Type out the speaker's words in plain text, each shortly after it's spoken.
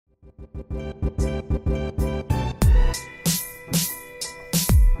You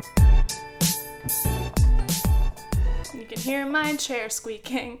can hear my chair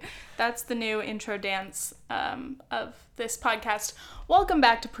squeaking. That's the new intro dance of this podcast. Welcome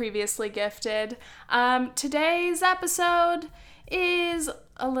back to Previously Gifted. Today's episode is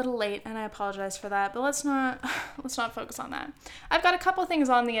a little late, and I apologize for that, but let's not focus on that. I've got a couple things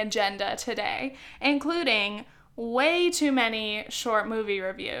on the agenda today, including way too many short movie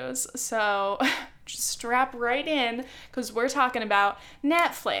reviews. So just strap right in, because we're talking about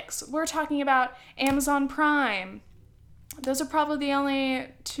Netflix. We're talking about Amazon Prime. Those are probably the only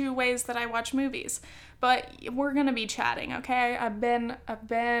two ways that I watch movies. But we're going to be chatting, okay? I've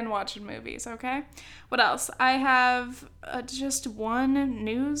been watching movies, okay? What else? I have just one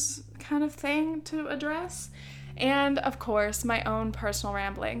news kind of thing to address. And, of course, my own personal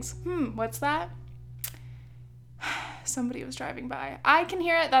ramblings. What's that? Somebody was driving by. I can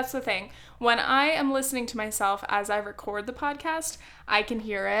hear it. That's the thing. When I am listening to myself as I record the podcast, I can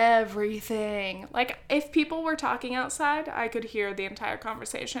hear everything. Like, if people were talking outside, I could hear the entire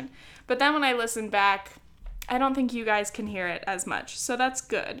conversation. But then when I listen back, I don't think you guys can hear it as much. So that's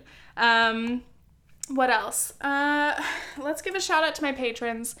good. What else? Let's give a shout out to my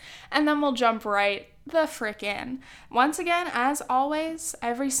patrons, and then we'll jump right the frick in. Once again, as always,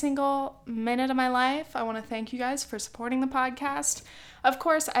 every single minute of my life, I want to thank you guys for supporting the podcast. Of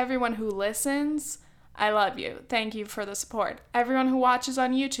course, everyone who listens, I love you. Thank you for the support. Everyone who watches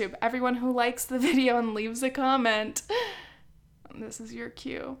on YouTube, everyone who likes the video and leaves a comment. This is your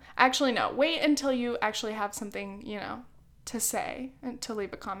cue. Actually, no, wait until you actually have something, to say and to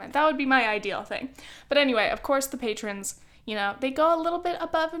leave a comment. That would be my ideal thing. But anyway, of course, the patrons, they go a little bit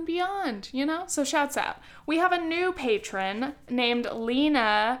above and beyond, so shouts out. We have a new patron named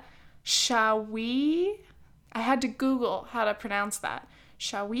Lena Shawi. I had to Google how to pronounce that.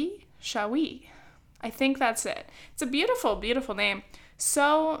 Shawi. I think that's it. It's a beautiful, beautiful name.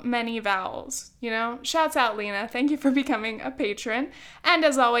 So many vowels, Shouts out, Lena. Thank you for becoming a patron. And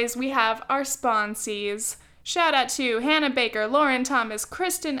as always, we have our sponsees. Shout out to Hannah Baker, Lauren Thomas,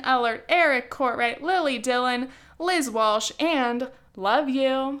 Kristen Ellert, Eric Courtwright, Lily Dillon, Liz Walsh, and love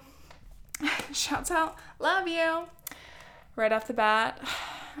you. Shouts out, love you. Right off the bat,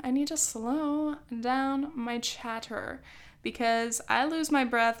 I need to slow down my chatter because I lose my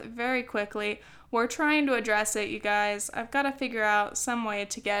breath very quickly. We're trying to address it, you guys. I've got to figure out some way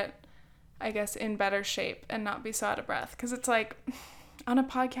to get, in better shape and not be so out of breath. Because it's like, on a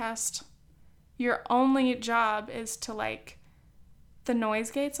podcast, your only job is to, the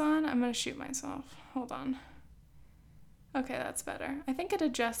noise gate's on. I'm going to shoot myself. Hold on. Okay, that's better. I think it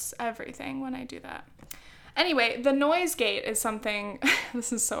adjusts everything when I do that. Anyway, the noise gate is something,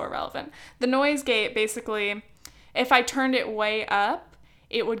 this is so irrelevant. The noise gate, basically, if I turned it way up,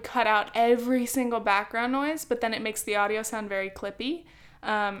 it would cut out every single background noise, but then it makes the audio sound very clippy.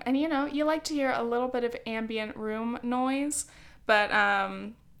 And you like to hear a little bit of ambient room noise, but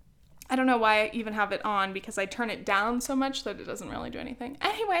I don't know why I even have it on because I turn it down so much that it doesn't really do anything.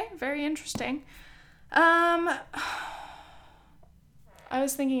 Anyway, very interesting. I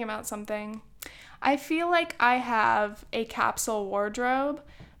was thinking about something. I feel like I have a capsule wardrobe,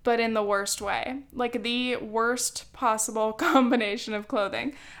 but in the worst way. Like the worst possible combination of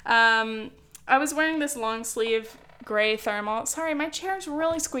clothing. I was wearing this long sleeve gray thermal. Sorry, my chair's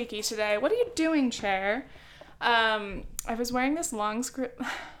really squeaky today. What are you doing, chair? I was wearing this long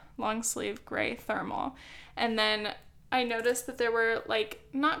sleeve gray thermal, and then I noticed that there were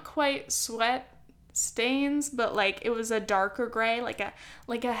not quite sweat stains, but it was a darker gray, like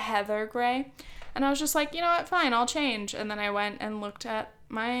a heather gray, and I was just like, you know what, fine, I'll change. And then I went and looked at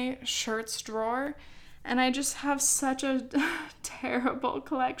my shirts drawer, and I just have such a terrible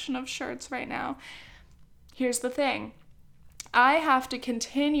collection of shirts right now. Here's the thing. I have to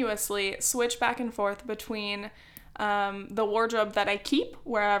continuously switch back and forth between the wardrobe that I keep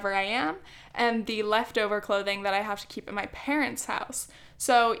wherever I am and the leftover clothing that I have to keep at my parents' house.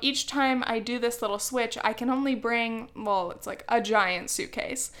 So each time I do this little switch, I can only bring, it's like a giant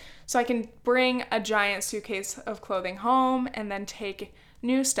suitcase. So I can bring a giant suitcase of clothing home and then take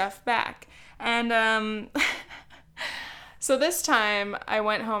new stuff back. And so this time I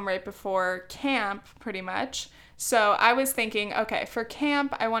went home right before camp, pretty much. So I was thinking, okay, for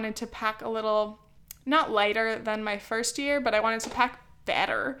camp, I wanted to pack a little, not lighter than my first year, but I wanted to pack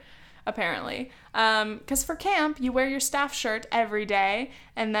better, apparently. Because for camp, you wear your staff shirt every day,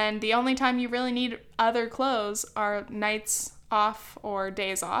 and then the only time you really need other clothes are nights off or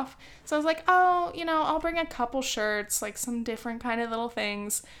days off. So I was like, oh, I'll bring a couple shirts, like some different kind of little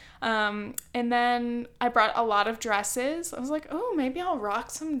things. And then I brought a lot of dresses. I was like, oh, maybe I'll rock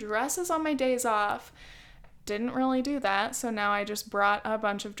some dresses on my days off. Didn't really do that. So now I just brought a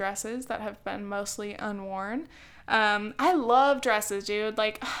bunch of dresses that have been mostly unworn. I love dresses, dude.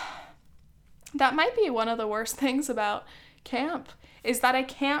 Like, that might be one of the worst things about camp is that I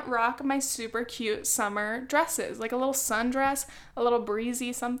can't rock my super cute summer dresses, like a little sundress, a little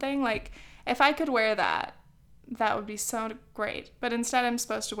breezy something. Like, if I could wear that, that would be so great. But instead, I'm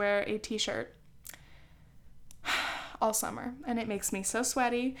supposed to wear a t-shirt all summer, and it makes me so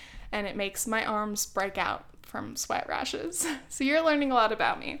sweaty, and it makes my arms break out from sweat rashes. So you're learning a lot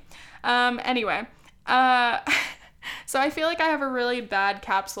about me. Anyway, so I feel like I have a really bad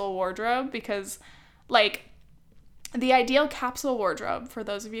capsule wardrobe because, like, the ideal capsule wardrobe, for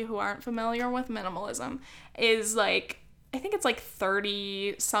those of you who aren't familiar with minimalism, is like, I think it's like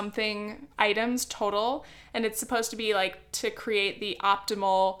 30 something items total, and it's supposed to be like to create the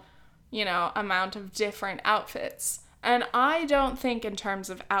optimal, amount of different outfits. And I don't think in terms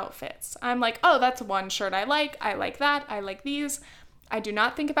of outfits. I'm like, oh, that's one shirt I like that, I like these. I do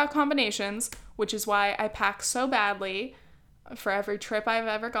not think about combinations, which is why I pack so badly for every trip I've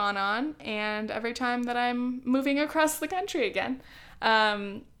ever gone on and every time that I'm moving across the country again.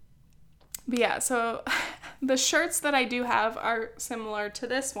 But yeah, so the shirts that I do have are similar to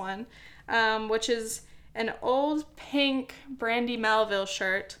this one, which is an old pink Brandy Melville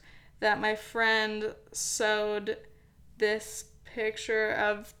shirt that my friend sewed this picture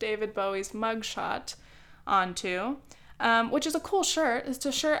of David Bowie's mugshot onto. Which is a cool shirt. It's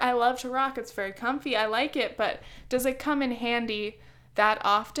a shirt I love to rock. It's very comfy. I like it, but does it come in handy that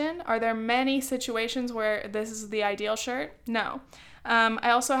often? Are there many situations where this is the ideal shirt? No.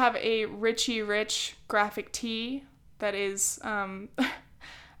 I also have a Richie Rich graphic tee that is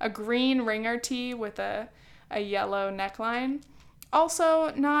a green ringer tee with a yellow neckline.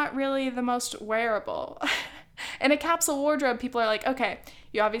 Also, not really the most wearable. In a capsule wardrobe, people are like, okay,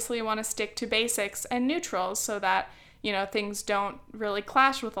 you obviously want to stick to basics and neutrals so that things don't really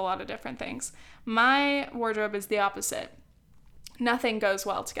clash with a lot of different things. My wardrobe is the opposite. Nothing goes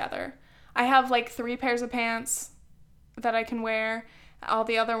well together. I have like 3 pairs of pants that I can wear. All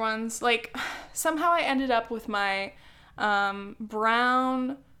the other ones, like, somehow I ended up with my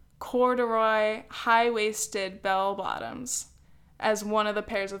brown corduroy high-waisted bell bottoms as one of the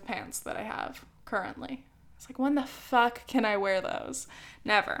pairs of pants that I have currently. It's like, when the fuck can I wear those?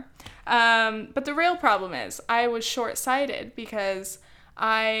 Never. But the real problem is I was short-sighted because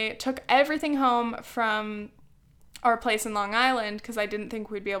I took everything home from our place in Long Island because I didn't think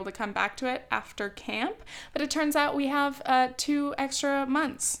we'd be able to come back to it after camp. But it turns out we have 2 extra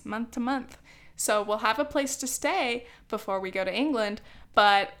months, month to month. So we'll have a place to stay before we go to England.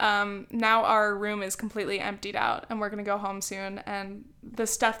 But now our room is completely emptied out and we're going to go home soon. And the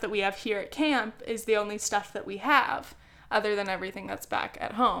stuff that we have here at camp is the only stuff that we have other than everything that's back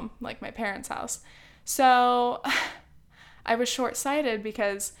at home, like my parents' house. So I was short-sighted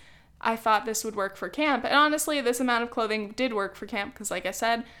because I thought this would work for camp. And honestly, this amount of clothing did work for camp because, like I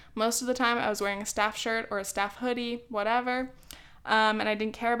said, most of the time I was wearing a staff shirt or a staff hoodie, whatever. And I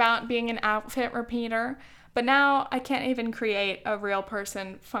didn't care about being an outfit repeater. But now I can't even create a real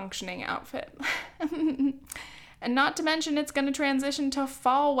person functioning outfit. And not to mention it's going to transition to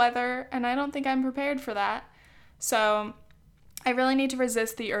fall weather, and I don't think I'm prepared for that. So I really need to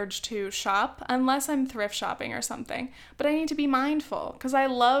resist the urge to shop, unless I'm thrift shopping or something. But I need to be mindful, because I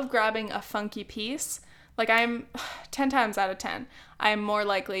love grabbing a funky piece. Like, I'm 10 times out of 10, I'm more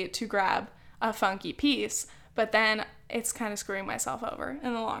likely to grab a funky piece, but then it's kind of screwing myself over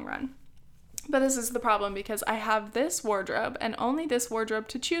in the long run. But this is the problem because I have this wardrobe and only this wardrobe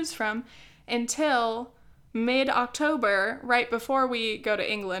to choose from until mid-October, right before we go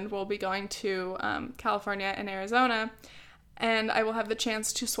to England. We'll be going to California and Arizona, and I will have the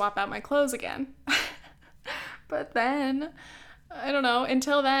chance to swap out my clothes again. But then, I don't know,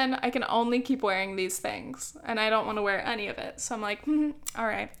 until then, I can only keep wearing these things, and I don't want to wear any of it. So I'm like, all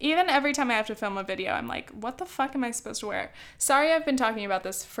right. Even every time I have to film a video, I'm like, what the fuck am I supposed to wear? Sorry I've been talking about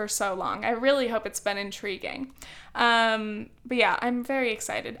this for so long. I really hope it's been intriguing. But yeah, I'm very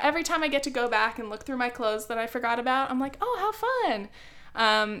excited. Every time I get to go back and look through my clothes that I forgot about, I'm like, oh, how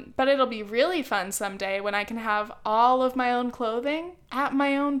fun. But it'll be really fun someday when I can have all of my own clothing at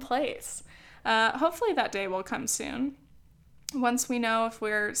my own place. Hopefully that day will come soon. Once we know if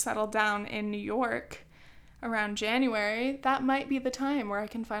we're settled down in New York, around January, that might be the time where I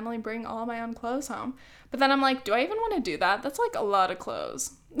can finally bring all my own clothes home. But then I'm like, do I even want to do that? That's like a lot of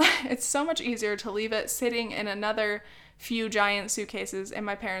clothes. It's so much easier to leave it sitting in another few giant suitcases in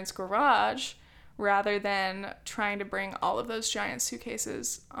my parents' garage rather than trying to bring all of those giant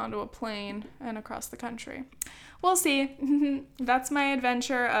suitcases onto a plane and across the country. We'll see. That's my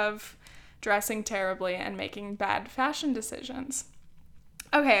adventure of dressing terribly and making bad fashion decisions.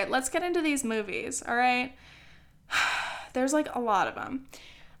 Okay, let's get into these movies, all right? There's like a lot of them.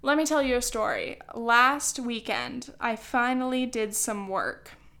 Let me tell you a story. Last weekend, I finally did some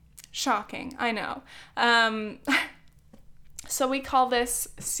work. Shocking, I know. So we call this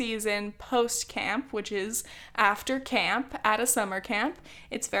season post-camp, which is after camp at a summer camp.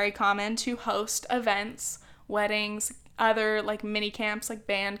 It's very common to host events, weddings, other like mini camps, like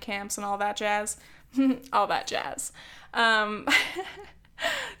band camps and all that jazz. All that jazz.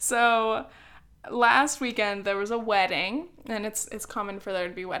 So last weekend there was a wedding, and it's common for there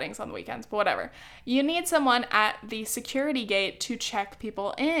to be weddings on the weekends, but whatever. You need someone at the security gate to check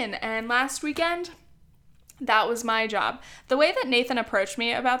people in, and last weekend that was my job. The way that Nathan approached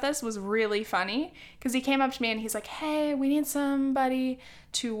me about this was really funny, because he came up to me and he's like, hey, we need somebody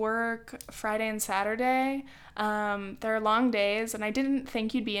to work Friday and Saturday. They're long days, and I didn't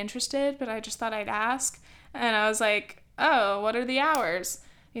think you'd be interested, but I just thought I'd ask. And I was like, oh, what are the hours?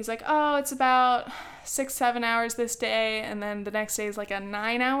 He's like, oh, it's about 6-7 hours this day, and then the next day is like a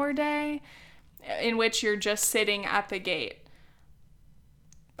 9-hour day in which you're just sitting at the gate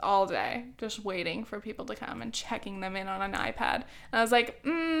all day, just waiting for people to come and checking them in on an iPad. And I was like,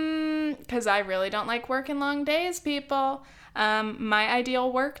 because I really don't like working long days, people. My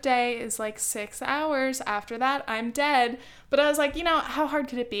ideal work day is like 6 hours. After that, I'm dead. But I was like, how hard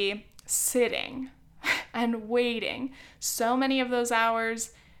could it be sitting and waiting so many of those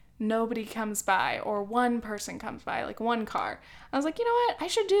hours? Nobody comes by, or one person comes by, like one car. I was like, you know what? I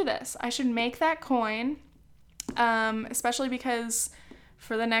should do this. I should make that coin, especially because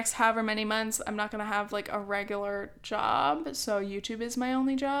for the next however many months, I'm not going to have like a regular job. So YouTube is my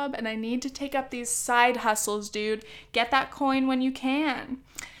only job, and I need to take up these side hustles, dude. Get that coin when you can.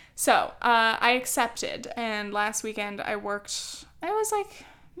 So I accepted, and last weekend I was like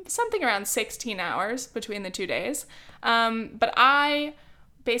something around 16 hours between the 2 days. But I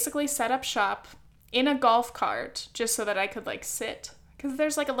basically set up shop in a golf cart just so that I could like sit, because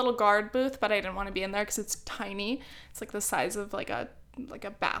there's like a little guard booth, but I didn't want to be in there because it's tiny. It's like the size of like a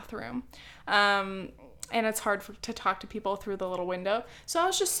bathroom. And it's hard to talk to people through the little window. So I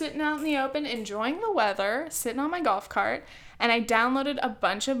was just sitting out in the open, enjoying the weather, sitting on my golf cart, and I downloaded a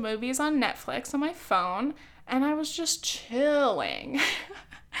bunch of movies on Netflix on my phone, and I was just chilling.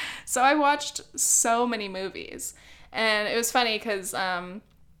 So I watched so many movies, and it was funny because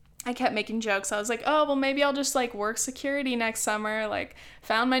I kept making jokes. I was like, oh, well, maybe I'll just like work security next summer, like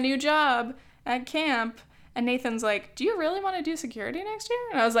found my new job at camp. And Nathan's like, do you really want to do security next year?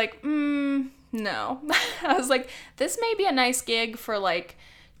 And I was like, no. I was like, this may be a nice gig for like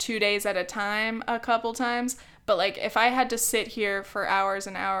 2 days at a time, a couple times. But like, if I had to sit here for hours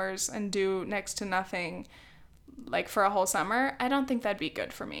and hours and do next to nothing, like for a whole summer, I don't think that'd be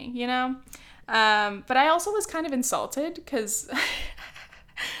good for me, But I also was kind of insulted because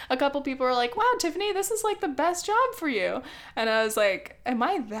a couple people were like, wow, Tiffany, this is like the best job for you. And I was like, am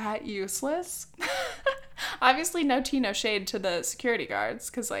I that useless? Obviously, no tea, no shade to the security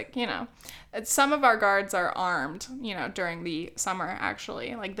guards, because, like, some of our guards are armed, during the summer,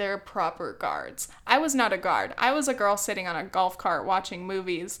 actually. Like, they're proper guards. I was not a guard. I was a girl sitting on a golf cart watching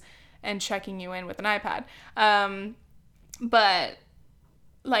movies and checking you in with an iPad. But,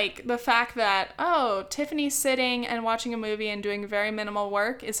 like, the fact that, oh, Tiffany's sitting and watching a movie and doing very minimal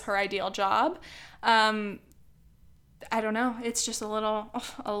work is her ideal job, I don't know. It's just a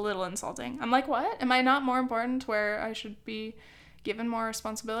little insulting. I'm like, what? Am I not more important where I should be given more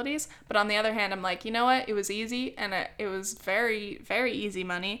responsibilities? But on the other hand, I'm like, you know what? It was easy, and it was very, very easy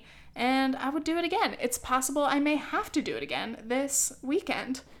money, and I would do it again. It's possible I may have to do it again this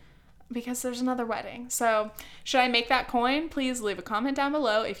weekend because there's another wedding. So should I make that coin? Please leave a comment down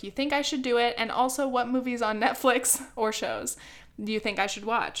below if you think I should do it, and also what movies on Netflix or shows do you think I should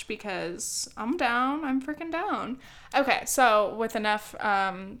watch, because I'm down. I'm freaking down. Okay, so with enough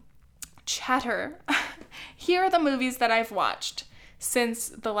chatter, here are the movies that I've watched since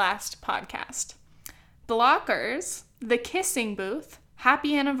the last podcast. Blockers, The Kissing Booth,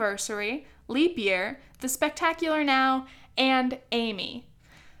 Happy Anniversary, Leap Year, The Spectacular Now, and Amy.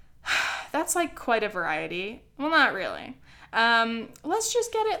 That's like quite a variety. Well, not really. Let's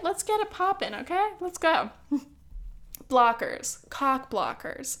get it poppin', okay? Let's go. Blockers. Cock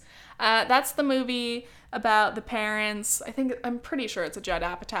Blockers. That's the movie about the parents. I'm pretty sure it's a Judd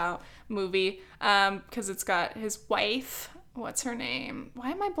Apatow movie, because it's got his wife. What's her name?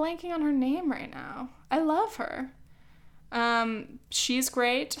 Why am I blanking on her name right now? I love her. She's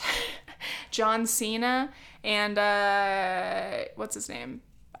great. John Cena and what's his name?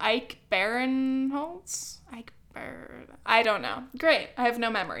 Ike Barinholtz? I don't know. Great. I have no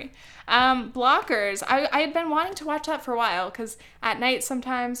memory. Blockers. I had been wanting to watch that for a while, because at night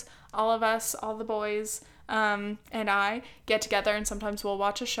sometimes all of us, all the boys, and I get together, and sometimes we'll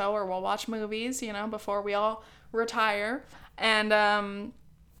watch a show or we'll watch movies, before we all retire. And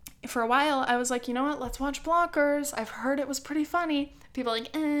for a while I was like, you know what, let's watch Blockers. I've heard it was pretty funny. People are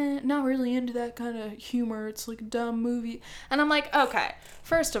like, not really into that kind of humor. It's like a dumb movie. And I'm like, okay,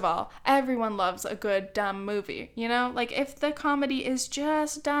 first of all, everyone loves a good dumb movie, Like, if the comedy is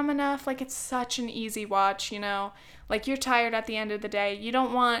just dumb enough, like, it's such an easy watch, Like, you're tired at the end of the day. You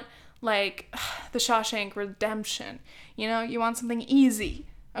don't want, like, The Shawshank Redemption, You want something easy,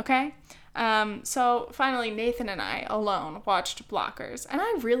 okay? So finally Nathan and I alone watched Blockers, and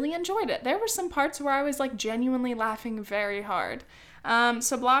I really enjoyed it. There were some parts where I was like genuinely laughing very hard.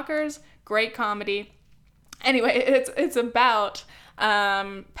 So Blockers, great comedy. Anyway, it's about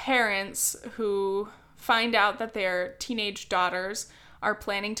parents who find out that their teenage daughters are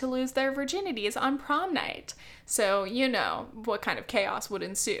planning to lose their virginities on prom night. So you know what kind of chaos would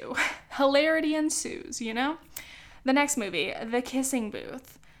ensue. Hilarity ensues, The next movie, The Kissing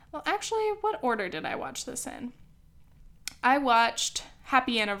Booth. Well, actually, what order did I watch this in? I watched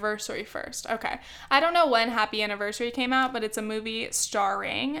Happy Anniversary first. Okay. I don't know when Happy Anniversary came out, but it's a movie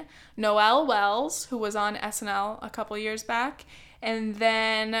starring Noel Wells, who was on SNL a couple years back. And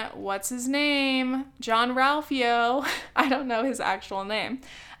then, what's his name? Jean-Ralphio. I don't know his actual name.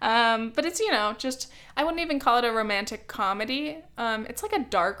 But it's, I wouldn't even call it a romantic comedy. It's like a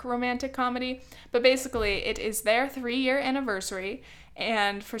dark romantic comedy. But basically, it is their 3-year anniversary.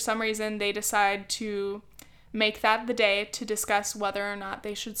 And for some reason, they decide to make that the day to discuss whether or not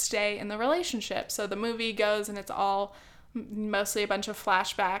they should stay in the relationship. So the movie goes, and it's all mostly a bunch of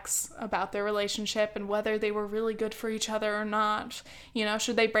flashbacks about their relationship and whether they were really good for each other or not.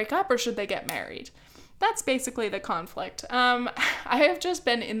 Should they break up or should they get married? That's basically the conflict. I have just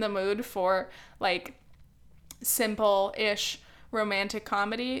been in the mood for, like, simple-ish romantic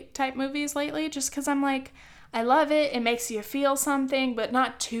comedy type movies lately, just because I'm like, I love it. It makes you feel something, but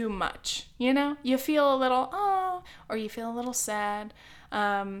not too much, You feel a little, or you feel a little sad.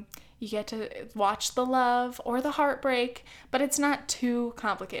 You get to watch the love or the heartbreak, but it's not too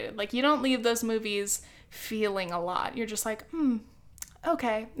complicated. Like, you don't leave those movies feeling a lot. You're just like,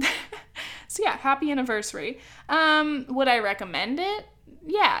 okay. So yeah, Happy Anniversary. Would I recommend it?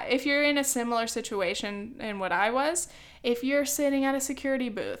 Yeah, if you're in a similar situation in what I was, if you're sitting at a security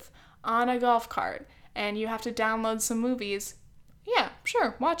booth on a golf cart, and you have to download some movies, yeah,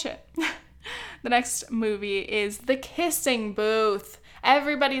 sure, watch it. The next movie is The Kissing Booth.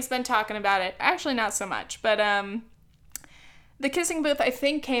 Everybody's been talking about it. Actually, not so much, but The Kissing Booth, I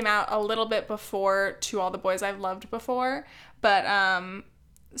think, came out a little bit before To All the Boys I've Loved Before, but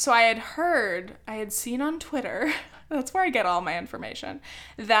so I had seen on Twitter, that's where I get all my information,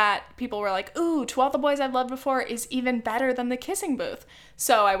 that people were like, ooh, To All the Boys I've Loved Before is even better than The Kissing Booth.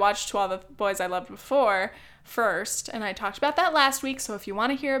 So I watched To All the Boys I Loved Before first, and I talked about that last week, so if you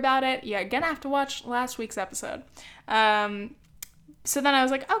want to hear about it, you're gonna have to watch last week's episode. So then I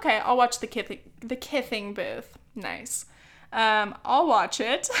was like, okay, I'll watch The Kissing Booth. Nice. I'll watch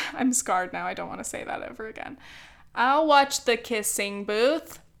it. I'm scarred now. I don't want to say that ever again. I'll watch The Kissing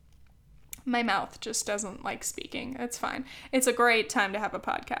Booth. My mouth just doesn't like speaking. It's fine. It's a great time to have a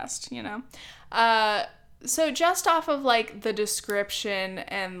podcast, So just off of, like, the description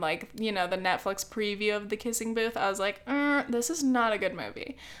and, like, the Netflix preview of The Kissing Booth, I was like, this is not a good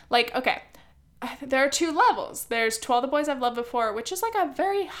movie. Like, okay, there are 2 levels. There's To All the Boys I've Loved Before, which is, like, a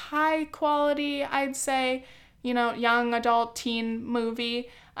very high quality, I'd say, young adult teen movie.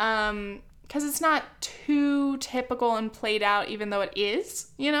 Because it's not too typical and played out, even though it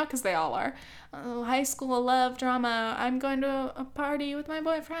is, because they all are. Oh, high school love drama. I'm going to a party with my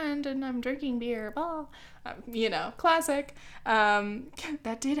boyfriend and I'm drinking beer. Blah. Classic.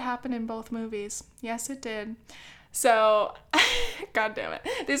 That did happen in both movies. Yes, it did. So, God damn it.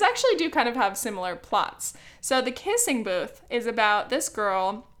 These actually do kind of have similar plots. So The Kissing Booth is about this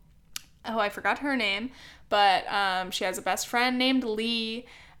girl. Oh, I forgot her name. But she has a best friend named Lee.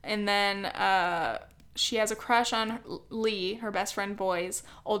 And then she has a crush on Lee, her best friend Boy's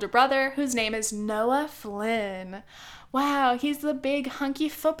older brother, whose name is Noah Flynn. Wow, he's the big hunky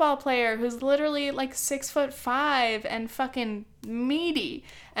football player who's literally like 6'5" and fucking meaty.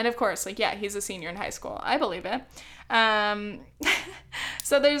 And of course, like, yeah, he's a senior in high school. I believe it.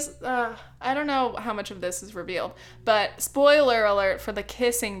 So there's, I don't know how much of this is revealed, but spoiler alert for the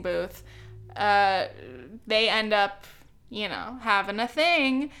kissing booth, they end up, having a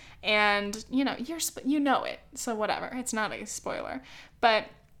thing, and, you know it, so whatever, it's not a spoiler, but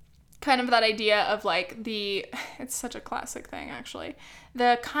kind of that idea of like it's such a classic thing actually,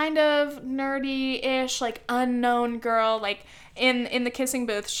 the kind of nerdy-ish, like unknown girl, like in the kissing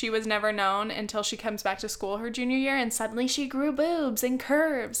booth, she was never known until she comes back to school her junior year, and suddenly she grew boobs and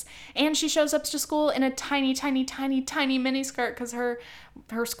curves, and she shows up to school in a tiny, tiny, tiny, tiny mini skirt because her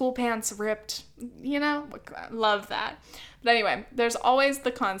school pants ripped, love that. But anyway, there's always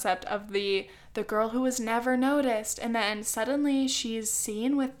the concept of the girl who was never noticed, and then suddenly she's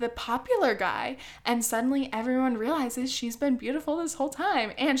seen with the popular guy, and suddenly everyone realizes she's been beautiful this whole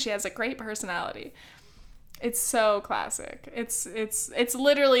time, and she has a great personality. It's so classic. It's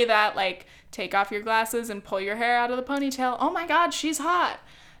literally that, like, take off your glasses and pull your hair out of the ponytail. Oh my god, she's hot.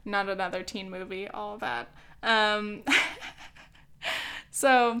 Not another teen movie, all of that.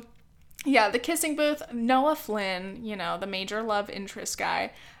 So, yeah, the kissing booth, Noah Flynn, the major love interest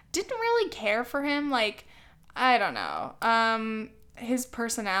guy, didn't really care for him. Like, I don't know. His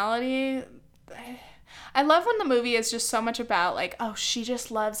personality, I love when the movie is just so much about, like, oh, she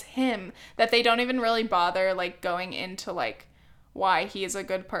just loves him, that they don't even really bother, like, going into, like, why he's a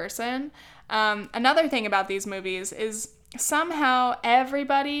good person. Another thing about these movies is somehow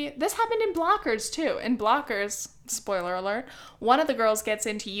everybody, this happened in Blockers, too. In Blockers, spoiler alert, one of the girls gets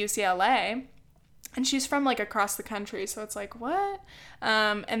into UCLA, and she's from, like, across the country, so it's like, what?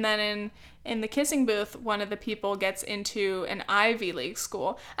 And then in the kissing booth, one of the people gets into an Ivy League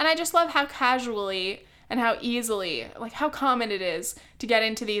school, and I just love how casually and how easily, like, how common it is to get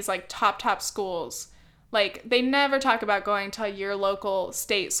into these, like, top schools. Like, they never talk about going to your local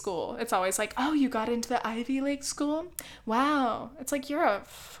state school. It's always like, oh, you got into the Ivy League school? Wow. It's like, you're a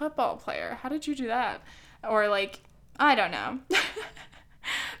football player. How did you do that? Or, like, I don't know.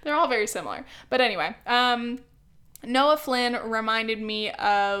 They're all very similar. But anyway, Noah Flynn reminded me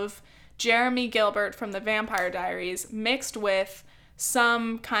of Jeremy Gilbert from the Vampire Diaries mixed with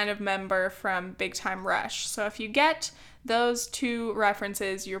some kind of member from Big Time Rush. So if you get those two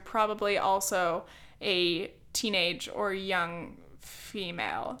references, you're probably also a teenage or young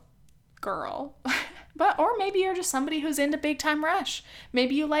female girl. Or maybe you're just somebody who's into Big Time Rush.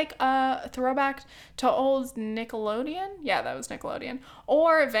 Maybe you like a throwback to old Nickelodeon. Yeah, that was Nickelodeon.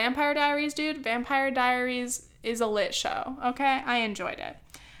 Or Vampire Diaries, dude. Vampire Diaries is a lit show, okay? I enjoyed it.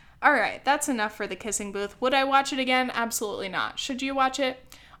 All right, that's enough for the kissing booth. Would I watch it again? Absolutely not. Should you watch it?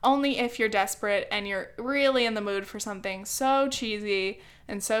 Only if you're desperate and you're really in the mood for something so cheesy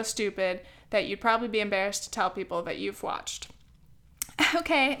and so stupid that you'd probably be embarrassed to tell people that you've watched.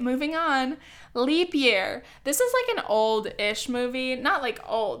 Okay, moving on. Leap Year. This is like an old-ish movie. Not like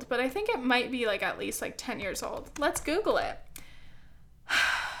old, but I think it might be like at least like 10 years old. Let's Google it.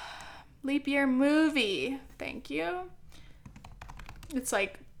 Leap Year movie. Thank you. It's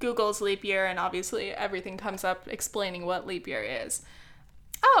like Google's Leap Year, and obviously everything comes up explaining what Leap Year is.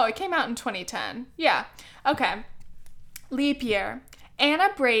 Oh, it came out in 2010. Yeah. Okay. Leap Year. Anna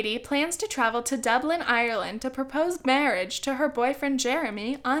Brady plans to travel to Dublin, Ireland to propose marriage to her boyfriend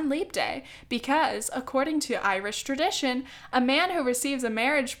Jeremy on Leap Day because, according to Irish tradition, a man who receives a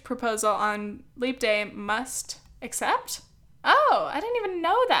marriage proposal on Leap Day must accept? Oh, I didn't even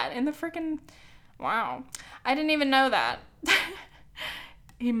know that in the freaking... Wow. I didn't even know that.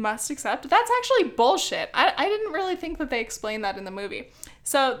 He must accept? That's actually bullshit. I didn't really think that they explained that in the movie.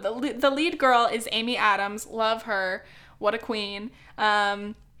 So the lead girl is Amy Adams. Love her. What a queen.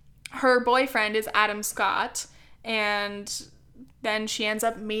 Her boyfriend is Adam Scott, and then she ends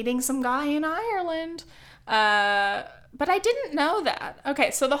up meeting some guy in Ireland. But I didn't know that.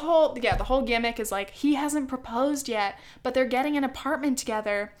 Okay, so the whole gimmick is like, he hasn't proposed yet, but they're getting an apartment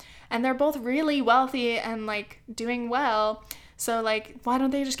together, and they're both really wealthy and, like, doing well, so, like, why don't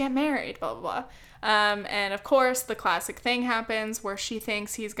they just get married, blah, blah, blah. And of course, the classic thing happens where she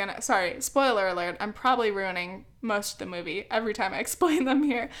thinks he's gonna... Sorry, spoiler alert, I'm probably ruining most of the movie every time I explain them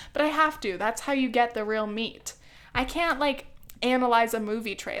here, but I have to. That's how you get the real meat. I can't, like, analyze a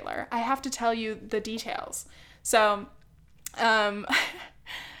movie trailer. I have to tell you the details. So,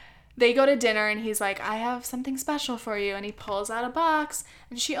 they go to dinner and he's like, I have something special for you. And he pulls out a box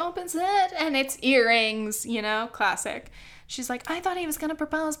and she opens it and it's earrings, you know, classic. She's like, I thought he was going to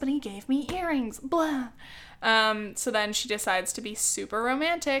propose, but he gave me earrings, blah. So then she decides to be super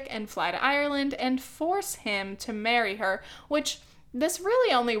romantic and fly to Ireland and force him to marry her, which this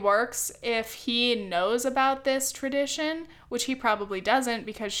really only works if he knows about this tradition, which he probably doesn't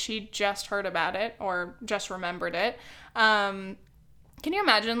because she just heard about it or just remembered it. Can you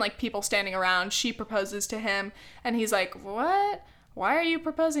imagine, like, people standing around, she proposes to him, and he's like, what? Why are you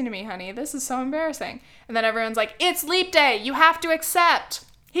proposing to me, honey? This is so embarrassing. And then everyone's like, it's leap day. You have to accept.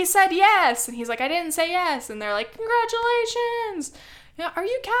 He said yes. And he's like, I didn't say yes. And they're like, congratulations. Yeah, are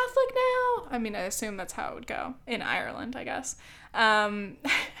you Catholic now? I mean, I assume that's how it would go in Ireland, I guess.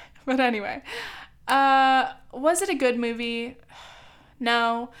 But anyway, was it a good movie?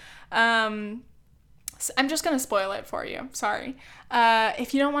 No. I'm just going to spoil it for you. Sorry.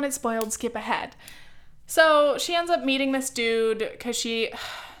 If you don't want it spoiled, skip ahead. So she ends up meeting this dude because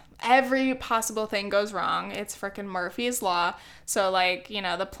every possible thing goes wrong. It's frickin' Murphy's Law. So, like, you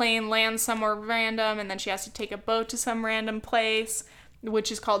know, the plane lands somewhere random and then she has to take a boat to some random place,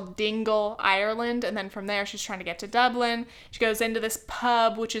 which is called Dingle, Ireland. And then from there, she's trying to get to Dublin. She goes into this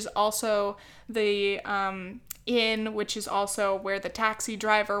pub, which is also the inn, which is also where the taxi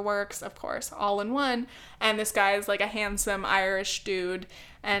driver works, of course, all in one. And this guy is like a handsome Irish dude.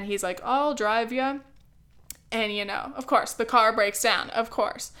 And he's like, I'll drive you. And, you know, of course, the car breaks down. Of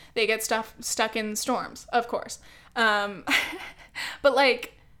course. They get stuck in storms. Of course. But,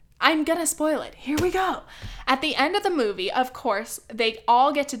 like, I'm gonna spoil it. Here we go. At the end of the movie, of course, they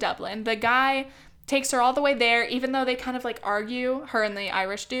all get to Dublin. The guy takes her all the way there, even though they kind of, like, argue, her and the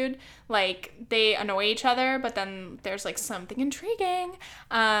Irish dude. Like, they annoy each other, but then there's, like, something intriguing.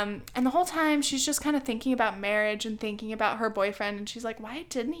 And the whole time, she's just kind of thinking about marriage and thinking about her boyfriend. And she's like, why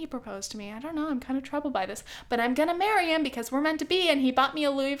didn't he propose to me? I don't know. I'm kind of troubled by this. But I'm gonna marry him because we're meant to be, and he bought me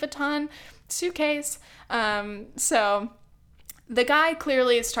a Louis Vuitton suitcase. So the guy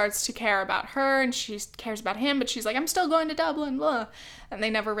clearly starts to care about her, and she cares about him, but she's like, I'm still going to Dublin, blah. And they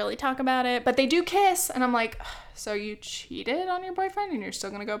never really talk about it, but they do kiss, and I'm like, so you cheated on your boyfriend, and you're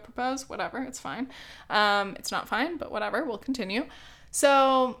still gonna go propose? Whatever, it's fine. It's not fine, but whatever, we'll continue.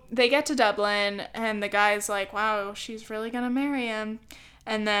 So they get to Dublin, and the guy's like, wow, she's really gonna marry him.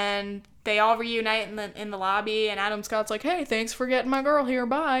 And then they all reunite in the lobby, and Adam Scott's like, hey, thanks for getting my girl here,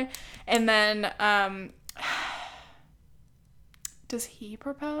 bye. And then, does he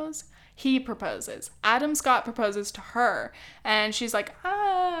propose? He proposes. Adam Scott proposes to her, and she's like,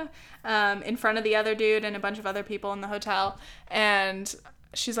 in front of the other dude and a bunch of other people in the hotel, and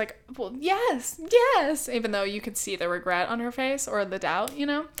she's like, well, yes, even though you could see the regret on her face, or the doubt, you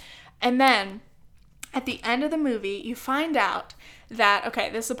know? And then, at the end of the movie, you find out that, okay,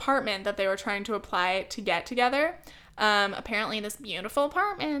 this apartment that they were trying to apply to get together, apparently this beautiful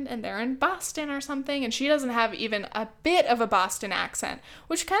apartment, and they're in Boston or something, and she doesn't have even a bit of a Boston accent,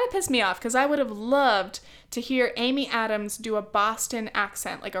 which kind of pissed me off because I would have loved to hear Amy Adams do a Boston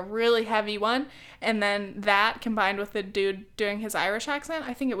accent, like a really heavy one, and then that combined with the dude doing his Irish accent,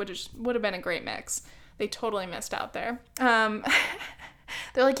 I think it would have been a great mix. They totally missed out there.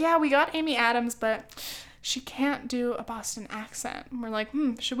 They're like, yeah, we got Amy Adams, but she can't do a Boston accent. And we're like,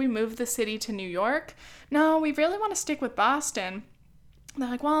 should we move the city to New York? No, we really want to stick with Boston. And they're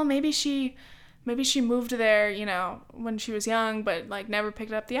like, well, maybe she moved there, you know, when she was young, but, like, never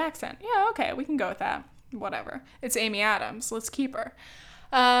picked up the accent. Yeah, okay, we can go with that. Whatever. It's Amy Adams. Let's keep her.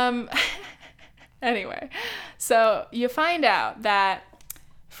 Anyway, so you find out that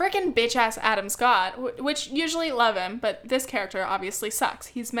frickin' bitch-ass Adam Scott, which usually love him, but this character obviously sucks.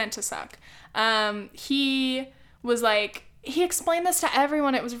 He's meant to suck. He was like, he explained this to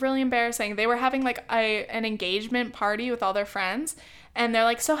everyone. It was really embarrassing. They were having like an engagement party with all their friends, and they're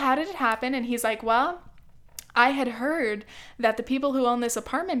like, so how did it happen? And he's like, well, I had heard that the people who own this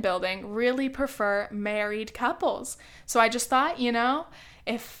apartment building really prefer married couples. So I just thought, you know,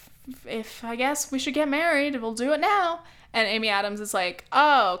 if I guess we should get married, we'll do it now. And Amy Adams is like,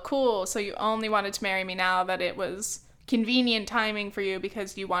 oh, cool. So you only wanted to marry me now that it was convenient timing for you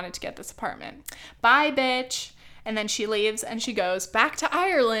because you wanted to get this apartment. Bye, bitch. And then she leaves and she goes back to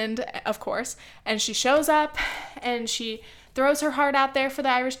Ireland, of course. And she shows up and she throws her heart out there for the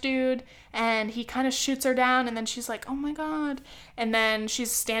Irish dude. And he kind of shoots her down. And then she's like, oh my God. And then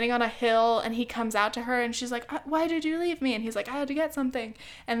she's standing on a hill and he comes out to her and she's like, why did you leave me? And he's like, I had to get something.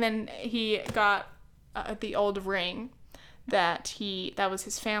 And then he got the old ring. That was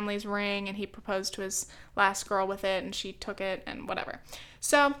his family's ring, and he proposed to his last girl with it, and she took it, and whatever.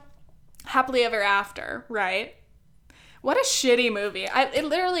 So, happily ever after, right? What a shitty movie. It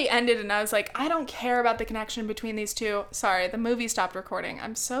literally ended and I was like, I don't care about the connection between these two. Sorry, the movie stopped recording.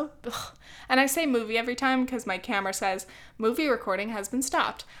 I'm so... Ugh. And I say movie every time because my camera says movie recording has been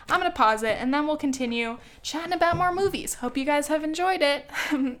stopped. I'm going to pause it and then we'll continue chatting about more movies. Hope you guys have enjoyed it.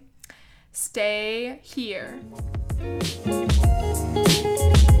 Stay here.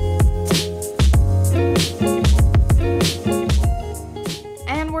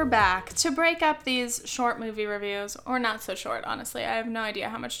 And we're back to break up these short movie reviews, or not so short, honestly. I have no idea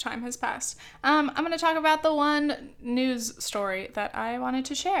how much time has passed. I'm going to talk about the one news story that I wanted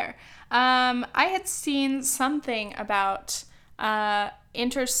to share. I had seen something about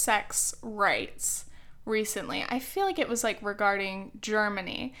intersex rights recently. I feel like it was like regarding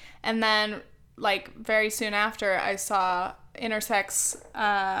Germany. And then like very soon after I saw intersex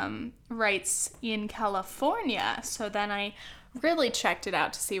rights in California. So then I really checked it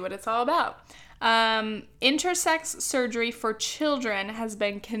out to see what it's all about. Intersex surgery for children has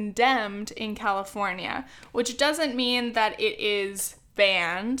been condemned in California, which doesn't mean that it is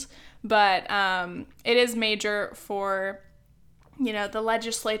banned, but it is major for, you know, the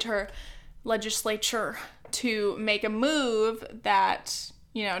legislature to make a move that,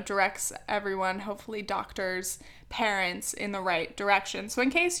 you know, directs everyone, hopefully doctors, parents, in the right direction. So in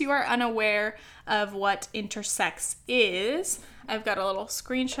case you are unaware of what intersex is, I've got a little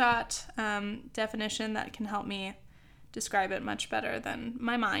screenshot definition that can help me describe it much better than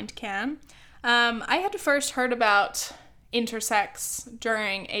my mind can. I had first heard about intersex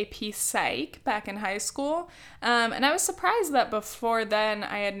during AP Psych back in high school, and I was surprised that before then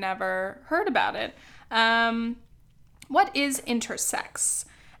I had never heard about it. What is intersex?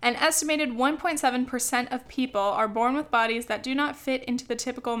 An estimated 1.7% of people are born with bodies that do not fit into the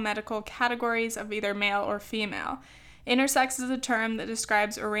typical medical categories of either male or female. Intersex is a term that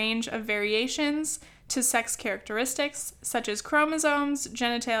describes a range of variations to sex characteristics, such as chromosomes,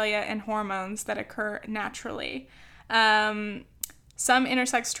 genitalia, and hormones that occur naturally. Some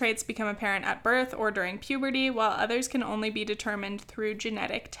intersex traits become apparent at birth or during puberty, while others can only be determined through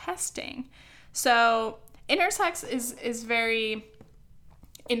genetic testing. So intersex is very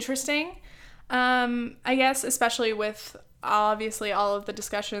interesting, I guess, especially with obviously all of the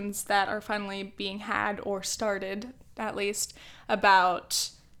discussions that are finally being had or started, at least,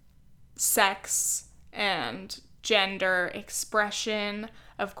 about sex and gender expression,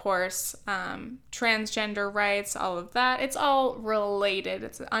 of course, transgender rights, all of that. It's all related.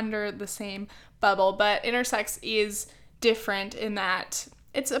 It's under the same bubble, but intersex is different in that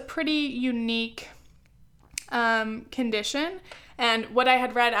it's a pretty unique condition. And what I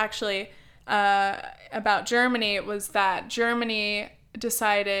had read actually about Germany was that Germany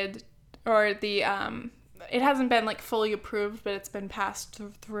decided, or it hasn't been like fully approved, but it's been passed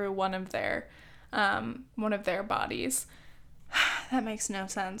through one of their bodies. That makes no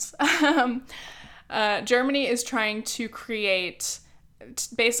sense. Germany is trying to create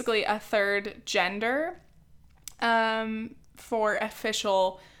basically a third gender for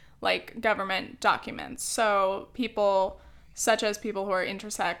official like government documents. So people such as people who are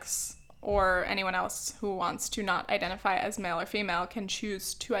intersex or anyone else who wants to not identify as male or female can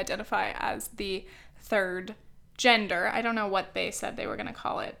choose to identify as the third gender. I don't know what they said they were going to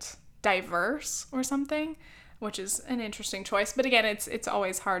call it, diverse or something, which is an interesting choice. But again, it's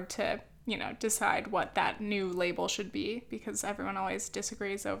always hard to, you know, decide what that new label should be because everyone always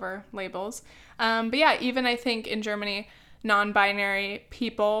disagrees over labels. But yeah, even I think in Germany, non-binary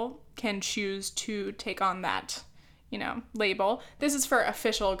people can choose to take on that, you know, label. This is for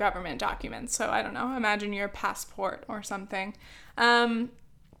official government documents. So I don't know, imagine your passport or something.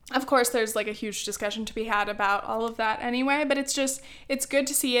 Of course, there's like a huge discussion to be had about all of that anyway, but it's good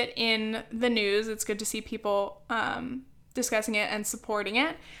to see it in the news. It's good to see people discussing it and supporting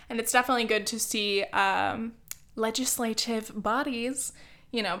it. And it's definitely good to see legislative bodies,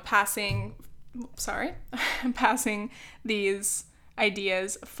 you know, passing these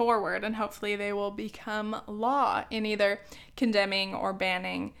ideas forward, and hopefully they will become law in either condemning or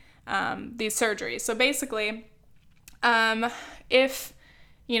banning these surgeries. So basically, if,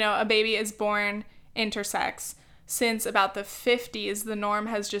 you know, a baby is born intersex, since about the 50s, the norm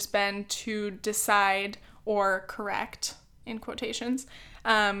has just been to decide or correct, in quotations,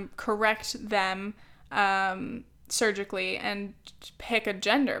 correct them surgically and pick a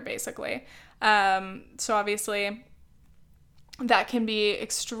gender, basically. So obviously that can be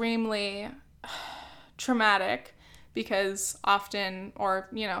extremely traumatic because often, or,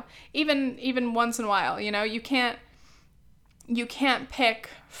 you know, even once in a while, you know, you can't pick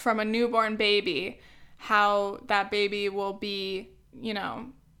from a newborn baby how that baby will be, you know,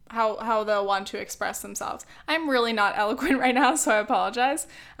 how they'll want to express themselves. I'm really not eloquent right now, so I apologize.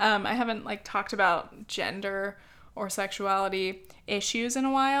 I haven't like talked about gender or sexuality issues in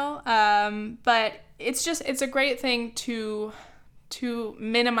a while, but it's a great thing to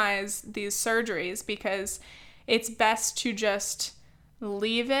minimize these surgeries, because it's best to just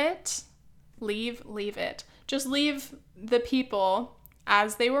leave it. Just leave the people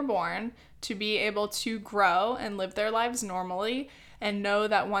as they were born to be able to grow and live their lives normally, and know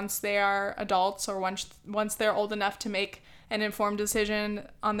that once they are adults, or once they're old enough to make an informed decision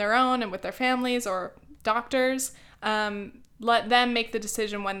on their own and with their families or doctors, let them make the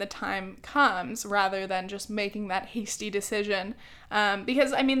decision when the time comes, rather than just making that hasty decision.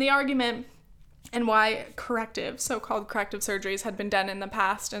 Because, I mean, the argument and why so-called corrective surgeries had been done in the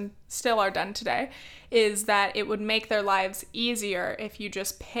past and still are done today is that it would make their lives easier if you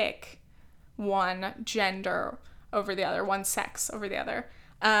just pick one gender over the other, one sex over the other.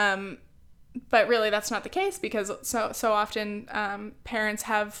 But really that's not the case, because so often parents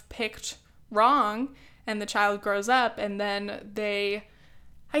have picked wrong, and the child grows up and then they,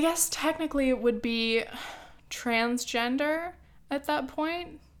 I guess technically it would be transgender at that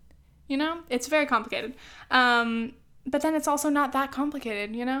point. You know, it's very complicated. But then it's also not that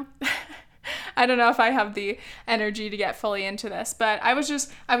complicated, you know? I don't know if I have the energy to get fully into this, but I was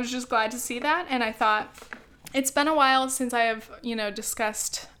just glad to see that. And I thought it's been a while since I have,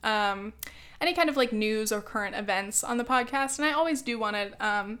 discussed any kind of like news or current events on the podcast. And I always do want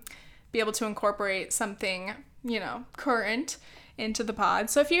to be able to incorporate something, current into the pod.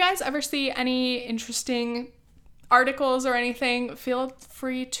 So if you guys ever see any interesting articles or anything, feel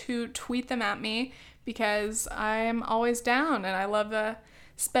free to tweet them at me, because I'm always down and I love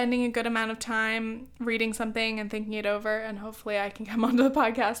spending a good amount of time reading something and thinking it over, and hopefully I can come onto the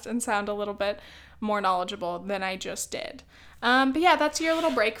podcast and sound a little bit more knowledgeable than I just did. But yeah, that's your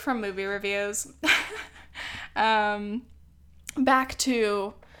little break from movie reviews. Back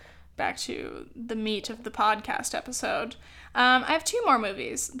to the meat of the podcast episode. I have two more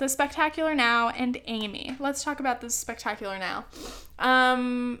movies, The Spectacular Now and Amy. Let's talk about The Spectacular Now.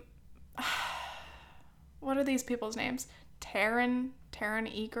 What are these people's names? Taron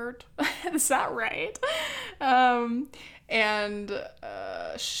Egerton? Is that right? And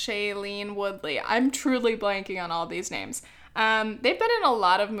Shailene Woodley. I'm truly blanking on all these names. They've been in a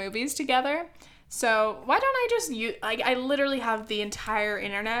lot of movies together. So why don't I just use, I literally have the entire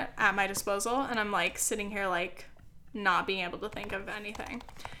internet at my disposal, and I'm like sitting here like not being able to think of anything.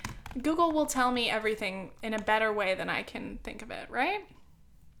 Google will tell me everything in a better way than I can think of it, right?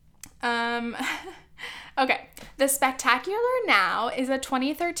 Okay. The Spectacular Now is a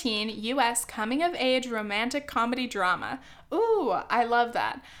 2013 U.S. coming-of-age romantic comedy drama. Ooh, I love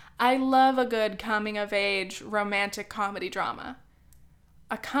that. I love a good coming-of-age romantic comedy drama.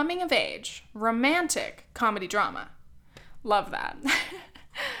 A coming-of-age romantic comedy drama. Love that.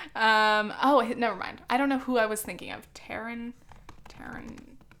 Never mind. I don't know who I was thinking of. Taron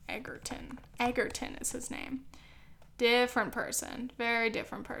Egerton. Egerton is his name. Different person. Very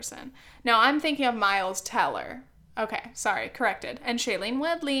different person. No, I'm thinking of Miles Teller. Okay, sorry, corrected. And Shailene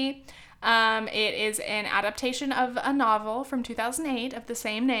Woodley. It is an adaptation of a novel from 2008 of the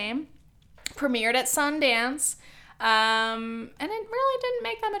same name. Premiered at Sundance. And it really didn't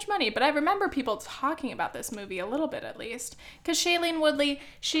make that much money, but I remember people talking about this movie a little bit at least, because Shailene Woodley,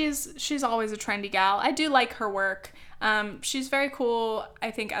 she's always a trendy gal. I do like her work. She's very cool,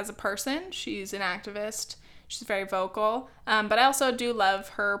 I think, as a person. She's an activist. She's very vocal, but I also do love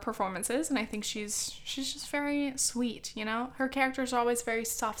her performances, and I think she's just very sweet, Her characters are always very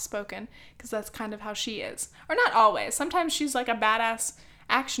soft-spoken, because that's kind of how she is. Or not always. Sometimes she's like a badass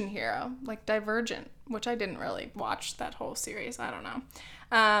action hero, like Divergent, which I didn't really watch that whole series. I don't know.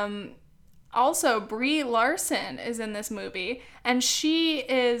 Also, Brie Larson is in this movie, and she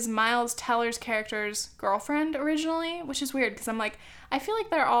is Miles Teller's character's girlfriend originally, which is weird because I'm like, I feel like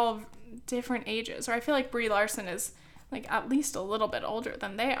they're all different ages, or I feel like Brie Larson is like at least a little bit older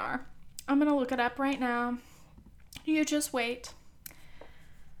than they are. I'm gonna look it up right now. You just wait.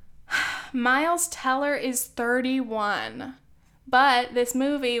 Miles Teller is 31. But this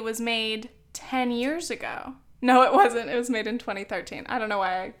movie was made 10 years ago. No, it wasn't. It was made in 2013. I don't know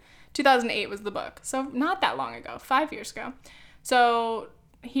why. 2008 was the book. So not that long ago. 5 years ago. So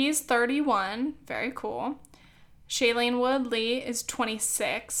he's 31. Very cool. Shailene Woodley is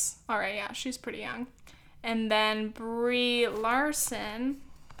 26. All right, yeah, she's pretty young. And then Brie Larson,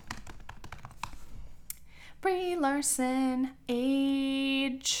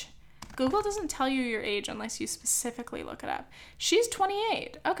 age. Google doesn't tell you your age unless you specifically look it up. She's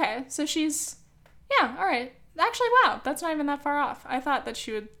 28. Okay, so she's, yeah, all right. Actually, wow, that's not even that far off. I thought that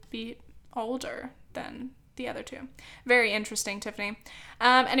she would be older than the other two. Very interesting, Tiffany.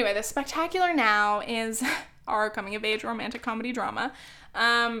 Anyway, The Spectacular Now is our coming-of-age romantic comedy drama.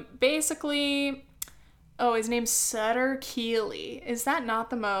 Basically, his name's Sutter Keeley. Is that not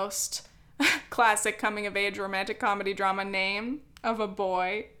the most classic coming-of-age romantic comedy drama name of a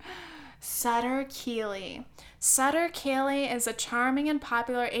boy? Sutter Keeley. Sutter Keeley is a charming and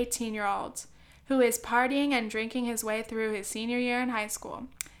popular 18-year-old who is partying and drinking his way through his senior year in high school.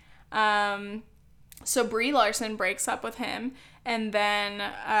 So Brie Larson breaks up with him, and then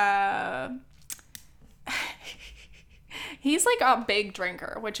he's like a big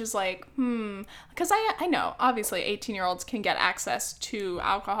drinker, which is like, because I know, obviously 18-year-olds can get access to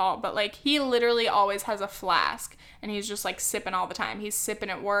alcohol, but like he literally always has a flask, and he's just like sipping all the time. He's sipping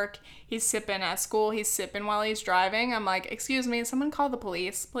at work, he's sipping at school, he's sipping while he's driving. I'm like, excuse me, someone call the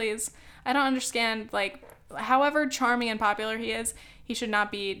police, please. I don't understand, like, however charming and popular he is, he should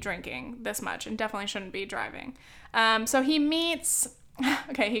not be drinking this much and definitely shouldn't be driving. So he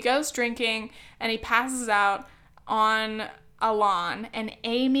goes drinking and he passes out on a lawn, and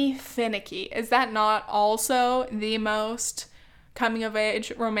Amy Finicky, is that not also the most coming of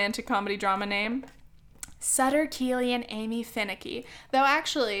age romantic comedy drama name? Sutter Keeley and Amy Finicky. Though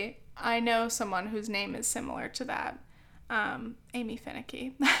actually, I know someone whose name is similar to that. Amy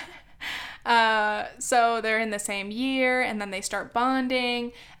Finicky. So they're in the same year, and then they start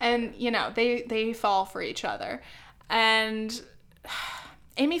bonding, and you know, they fall for each other. And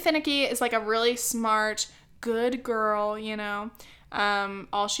Amy Finicky is like a really smart, good girl, you know.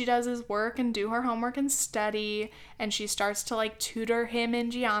 All she does is work and do her homework and study, and she starts to like tutor him in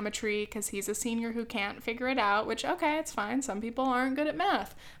geometry because he's a senior who can't figure it out, which, okay, it's fine. Some people aren't good at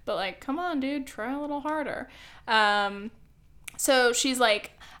math, but like, come on, dude, try a little harder. So she's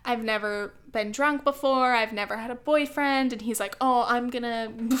like, I've never been drunk before, I've never had a boyfriend, and he's like, oh, I'm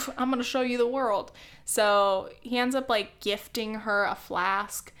gonna show you the world. So he ends up like gifting her a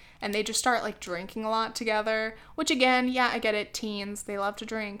flask, and they just start like drinking a lot together, which again, yeah, I get it, teens, they love to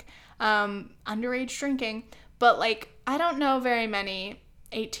drink, underage drinking, but like, I don't know very many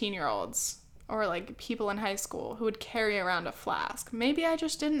 18-year-olds or like people in high school who would carry around a flask. Maybe I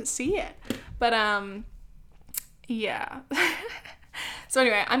just didn't see it, but yeah. So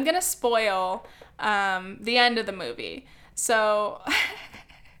anyway, I'm gonna spoil the end of the movie. So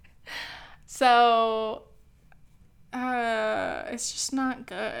it's just not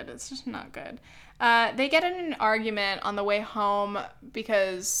good. It's just not good. They get in an argument on the way home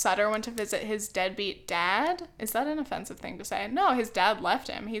because Sutter went to visit his deadbeat dad. Is that an offensive thing to say? No, his dad left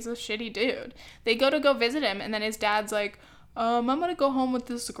him. He's a shitty dude. They go visit him, and then his dad's like, I'm gonna go home with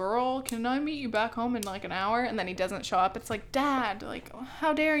this girl. Can I meet you back home in like an hour? And then he doesn't show up. It's like, Dad, like,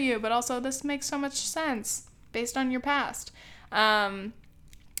 how dare you? But also, this makes so much sense based on your past. So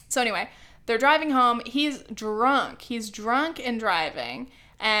anyway, they're driving home. He's drunk. He's drunk and driving.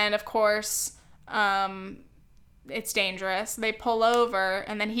 And of course, it's dangerous. They pull over,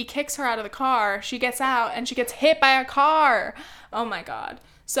 and then he kicks her out of the car. She gets out, and she gets hit by a car. Oh my God.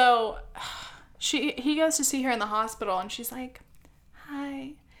 So he goes to see her in the hospital, and she's like,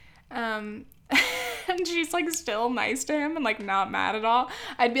 hi. And she's like still nice to him and like not mad at all.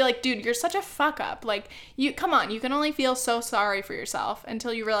 I'd be like, dude, you're such a fuck up. Like, come on, you can only feel so sorry for yourself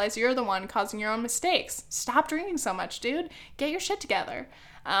until you realize you're the one causing your own mistakes. Stop drinking so much, dude. Get your shit together.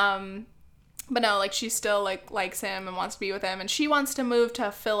 But no, like, she still like likes him and wants to be with him, and she wants to move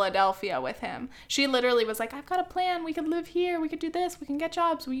to Philadelphia with him. She literally was like, I've got a plan. We could live here. We could do this. We can get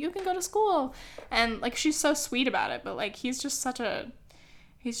jobs. You can go to school. And like, she's so sweet about it, but like, he's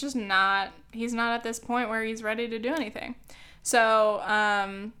not at this point where he's ready to do anything. So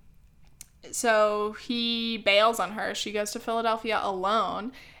he bails on her. She goes to Philadelphia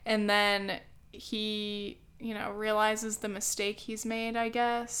alone, and then he, you know, realizes the mistake he's made, I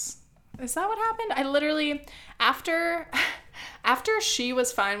guess. Is that what happened? I literally, after she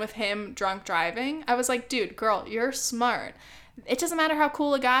was fine with him drunk driving, I was like, dude, girl, you're smart. It doesn't matter how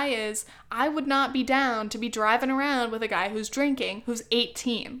cool a guy is. I would not be down to be driving around with a guy who's drinking, who's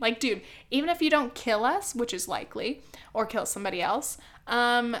 18. Like, dude, even if you don't kill us, which is likely, or kill somebody else,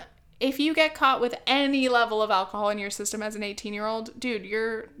 if you get caught with any level of alcohol in your system as an 18-year-old, dude,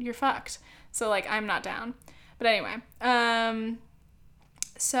 you're fucked. So, like, I'm not down. But anyway,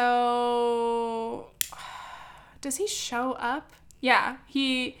 so does he show up? Yeah,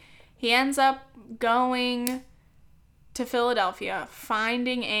 he ends up going to Philadelphia,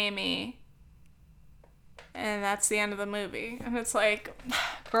 finding Amy, and that's the end of the movie. And it's like,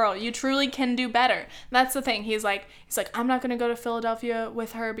 girl, you truly can do better. That's the thing. He's like, I'm not gonna go to Philadelphia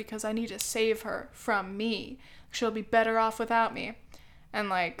with her because I need to save her from me. She'll be better off without me. And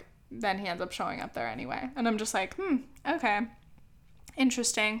like, then he ends up showing up there anyway. And I'm just like, okay.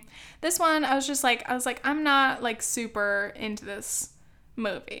 Interesting. This one, I was like, I'm not like super into this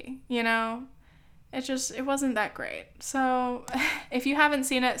movie, you know? It wasn't that great. So if you haven't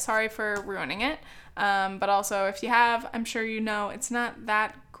seen it, sorry for ruining it. But also if you have, I'm sure you know it's not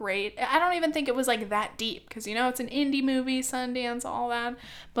that great. I don't even think it was like that deep because, you know, it's an indie movie, Sundance, all that.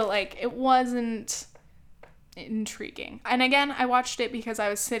 But like, it wasn't intriguing. And again, I watched it because I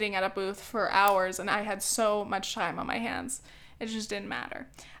was sitting at a booth for hours and I had so much time on my hands. It just didn't matter.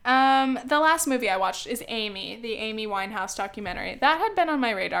 The last movie I watched is Amy, the Amy Winehouse documentary. That had been on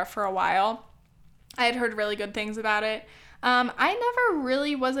my radar for a while. I had heard really good things about it. I never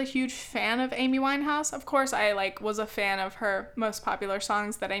really was a huge fan of Amy Winehouse. Of course, I like was a fan of her most popular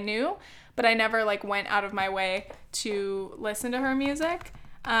songs that I knew, but I never like went out of my way to listen to her music.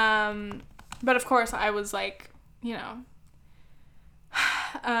 But of course, I was like, you know,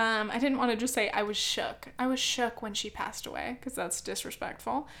 I didn't want to just say I was shook. I was shook when she passed away because that's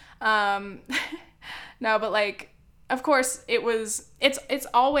disrespectful. No, but like, of course, it's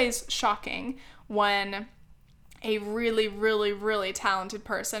always shocking when a really, really, really talented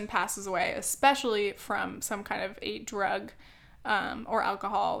person passes away, especially from some kind of a drug or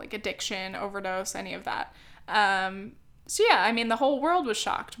alcohol, like addiction, overdose, any of that. So yeah, I mean, the whole world was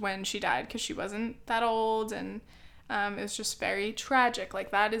shocked when she died because she wasn't that old, and it was just very tragic.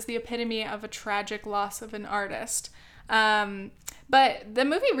 Like, that is the epitome of a tragic loss of an artist. But the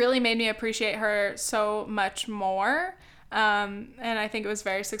movie really made me appreciate her so much more. And I think it was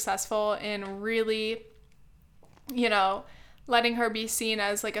very successful in really, you know, letting her be seen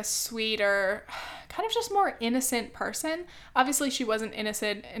as like a sweeter, kind of just more innocent person. Obviously, she wasn't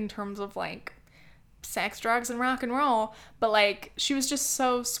innocent in terms of like sex, drugs, and rock and roll, but like, she was just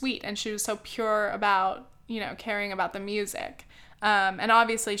so sweet and she was so pure about, you know, caring about the music. And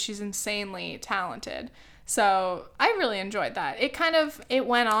obviously she's insanely talented. So I really enjoyed that. It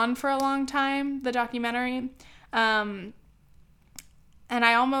went on for a long time, the documentary. And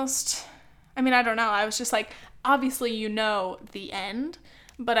I don't know. I was just like, obviously, you know, the end,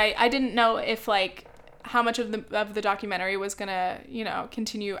 but I didn't know if like how much of the documentary was gonna, you know,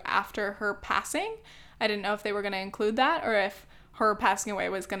 continue after her passing. I didn't know if they were gonna include that or if her passing away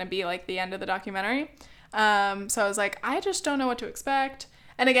was gonna be like the end of the documentary. So I was like, I just don't know what to expect.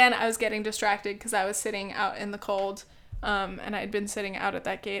 And again, I was getting distracted because I was sitting out in the cold, and I'd been sitting out at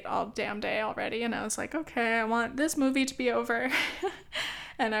that gate all damn day already. And I was like, okay, I want this movie to be over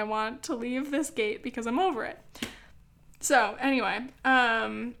and I want to leave this gate because I'm over it. So anyway,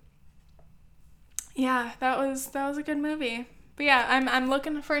 yeah, that was a good movie. But yeah, I'm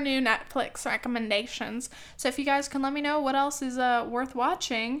looking for new Netflix recommendations. So if you guys can let me know what else is worth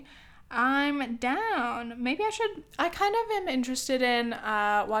watching, I'm down. Maybe I kind of am interested in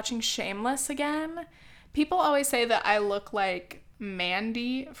watching Shameless again. People always say that I look like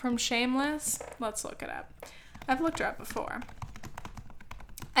Mandy from Shameless. Let's look it up. I've looked her up before.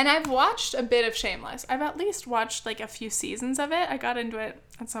 And I've watched a bit of Shameless. I've at least watched like a few seasons of it. I got into it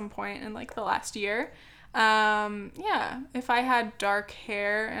at some point in like the last year. Yeah, if I had dark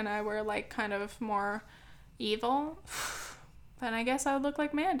hair and I were like kind of more evil, then I guess I would look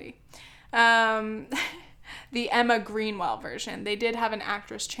like Mandy. The Emma Greenwell version. They did have an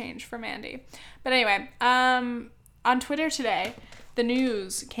actress change for Mandy. But anyway, on Twitter today, the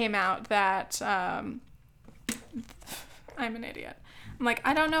news came out that, I'm an idiot. I'm like,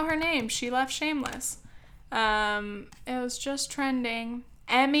 I don't know her name. She left Shameless. It was just trending.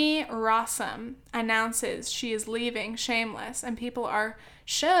 Emmy Rossum announces she is leaving Shameless, and people are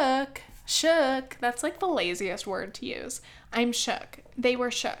shook. Shook. That's like the laziest word to use. I'm shook. They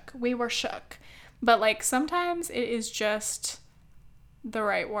were shook. We were shook. But like, sometimes it is just the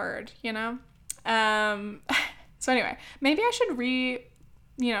right word, you know? So anyway, maybe I should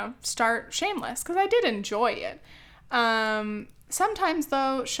start Shameless, because I did enjoy it. Sometimes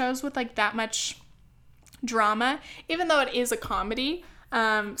though, shows with like that much drama, even though it is a comedy,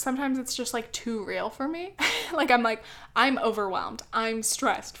 sometimes it's just like too real for me. I'm overwhelmed. I'm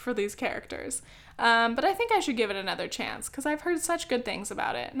stressed for these characters. But I think I should give it another chance because I've heard such good things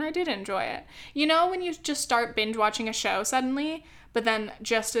about it and I did enjoy it. You know, when you just start binge watching a show suddenly, but then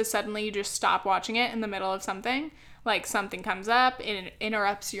just as suddenly you just stop watching it in the middle of something, like something comes up, it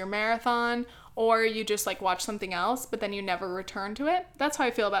interrupts your marathon, or you just like watch something else, but then you never return to it. That's how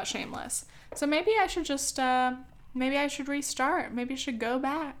I feel about Shameless. So maybe I should just, maybe I should restart. Maybe I should go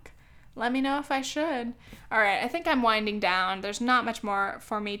back. Let me know if I should. All right, I think I'm winding down. There's not much more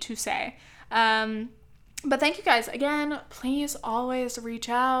for me to say. But thank you guys. Again, please always reach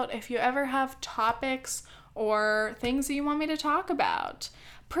out if you ever have topics or things that you want me to talk about.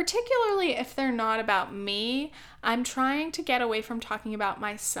 Particularly if they're not about me. I'm trying to get away from talking about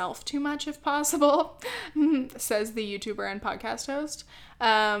myself too much if possible, says the YouTuber and podcast host.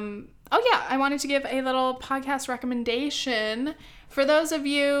 Oh yeah, I wanted to give a little podcast recommendation for those of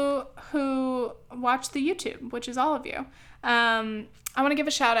you who watch the YouTube, which is all of you. I want to give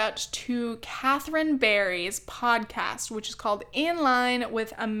a shout out to Catherine Barry's podcast, which is called In Line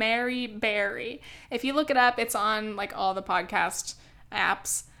with a Mary Berry. If you look it up, it's on like all the podcast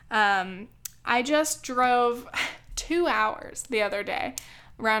apps. I just drove 2 hours the other day,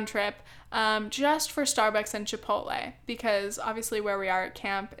 round trip, just for Starbucks and Chipotle, because obviously where we are at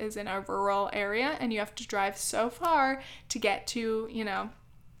camp is in a rural area and you have to drive so far to get to, you know,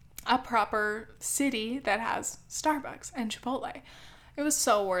 a proper city that has Starbucks and Chipotle. It was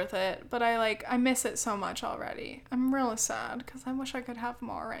so worth it, but I miss it so much already. I'm really sad because I wish I could have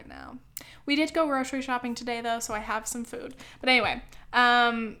more right now. We did go grocery shopping today though, so I have some food. But anyway,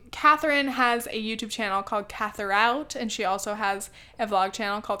 Catherine has a YouTube channel called Cather Out, and she also has a vlog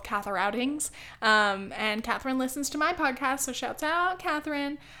channel called Cather Outings. And Catherine listens to my podcast, so shouts out,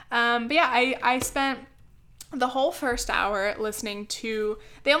 Catherine. But yeah, I spent the whole first hour listening to,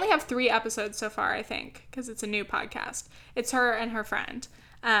 they only have 3 episodes so far, I think, because it's a new podcast. It's her and her friend,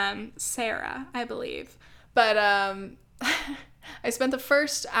 Sarah, I believe. But I spent the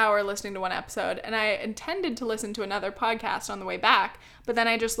first hour listening to one episode, and I intended to listen to another podcast on the way back, but then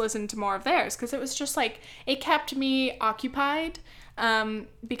I just listened to more of theirs, because it was just like, it kept me occupied,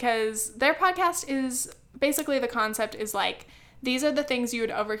 because their podcast is, basically the concept is like, these are the things you would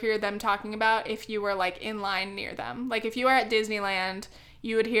overhear them talking about if you were like in line near them. Like if you were at Disneyland,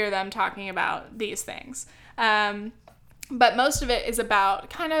 you would hear them talking about these things. But most of it is about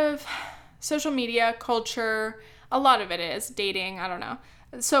kind of social media, culture. A lot of it is dating. I don't know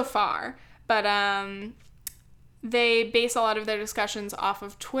so far, but they base a lot of their discussions off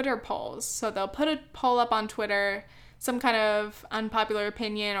of Twitter polls. So they'll put a poll up on Twitter, some kind of unpopular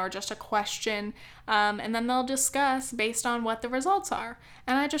opinion or just a question, and then they'll discuss based on what the results are.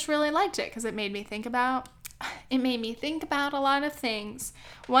 And I just really liked it because it made me think about a lot of things.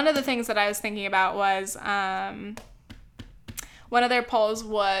 One of the things that I was thinking about was, one of their polls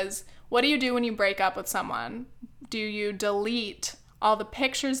was, what do you do when you break up with someone? Do you delete all the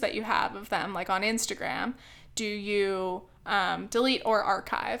pictures that you have of them, like on Instagram? Do you delete or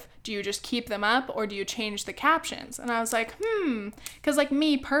archive? Do you just keep them up, or do you change the captions? And I was like, because like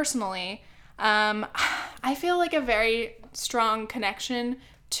me personally, I feel like a very strong connection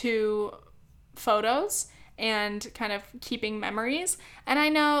to photos and kind of keeping memories. And I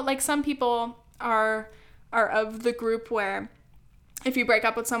know like some people are of the group where if you break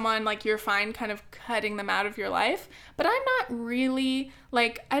up with someone, like you're fine kind of cutting them out of your life. But I'm not really,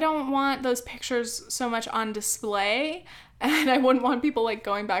 like, I don't want those pictures so much on display, and I wouldn't want people like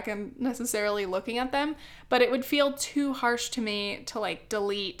going back and necessarily looking at them, but it would feel too harsh to me to like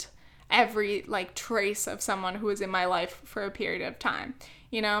delete every like trace of someone who was in my life for a period of time,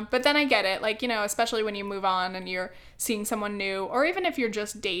 you know? But then I get it, like, you know, especially when you move on and you're seeing someone new, or even if you're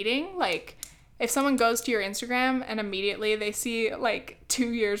just dating, like, if someone goes to your Instagram and immediately they see like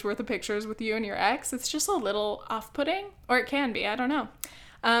 2 years worth of pictures with you and your ex, it's just a little off-putting, or it can be, I don't know.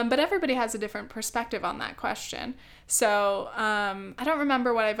 But everybody has a different perspective on that question. So I don't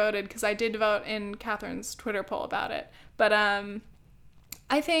remember what I voted because I did vote in Catherine's Twitter poll about it. But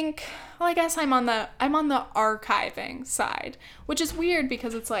I think, well, I guess I'm on the archiving side, which is weird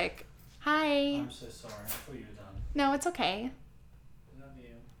because it's like, hi. I'm so sorry. I thought you were done. No, it's okay. I love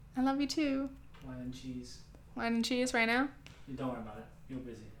you. I love you too. Wine and cheese. Wine and cheese right now? You don't worry about it. You're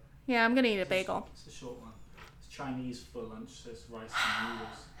busy. Yeah, I'm gonna eat a bagel. It's a short one. It's Chinese for lunch, so it's rice and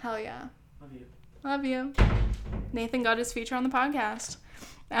noodles. Hell yeah. Love you. Love you. Nathan got his feature on the podcast.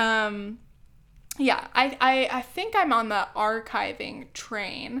 Yeah, I think I'm on the archiving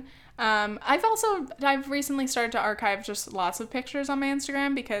train. I've recently started to archive just lots of pictures on my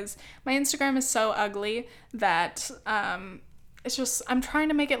Instagram because my Instagram is so ugly that it's just, I'm trying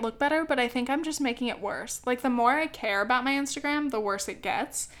to make it look better, but I think I'm just making it worse. Like, the more I care about my Instagram, the worse it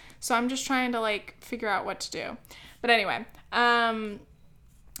gets. So I'm just trying to, like, figure out what to do. But anyway, yeah,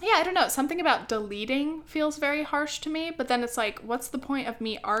 I don't know. Something about deleting feels very harsh to me, but then it's like, what's the point of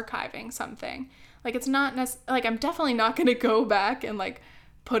me archiving something? Like, it's not like, I'm definitely not going to go back and, like,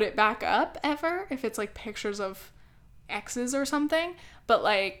 put it back up ever if it's, like, pictures of exes or something. But,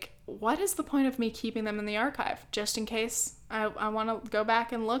 like, what is the point of me keeping them in the archive? Just in case I want to go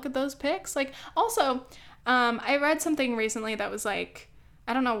back and look at those pics? Like, also, I read something recently that was, like,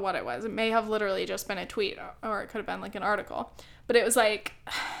 I don't know what it was. It may have literally just been a tweet, or it could have been, like, an article. But it was, like,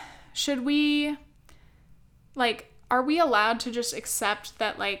 should we like, are we allowed to just accept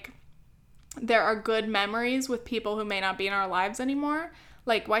that, like, there are good memories with people who may not be in our lives anymore?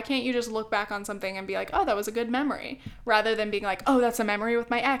 Like, why can't you just look back on something and be like, oh, that was a good memory, rather than being like, oh, that's a memory with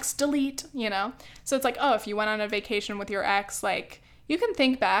my ex, delete, you know? So it's like, oh, if you went on a vacation with your ex, like, you can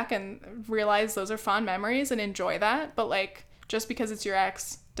think back and realize those are fond memories and enjoy that, but, like, just because it's your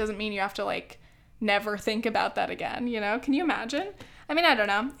ex doesn't mean you have to, like, never think about that again, you know? Can you imagine? I mean, I don't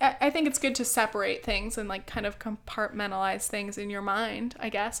know. I think it's good to separate things and, like, kind of compartmentalize things in your mind, I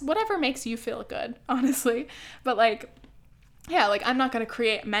guess. Whatever makes you feel good, honestly. But, like, yeah, like, I'm not going to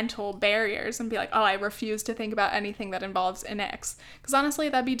create mental barriers and be like, oh, I refuse to think about anything that involves an ex. Because honestly,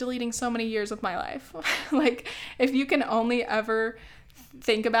 that'd be deleting so many years of my life. Like, if you can only ever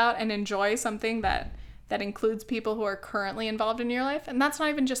think about and enjoy something that includes people who are currently involved in your life, and that's not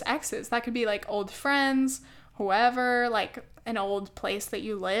even just exes. That could be, like, old friends, whoever, like, an old place that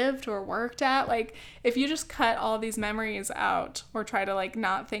you lived or worked at. Like, if you just cut all these memories out or try to, like,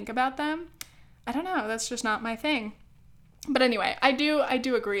 not think about them, I don't know, that's just not my thing. But anyway, I do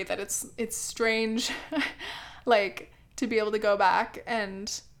agree that it's strange, like, to be able to go back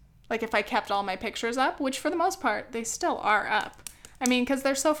and, like, if I kept all my pictures up, which for the most part, they still are up. I mean, because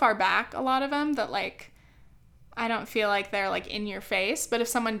they're so far back, a lot of them, that, like, I don't feel like they're, like, in your face. But if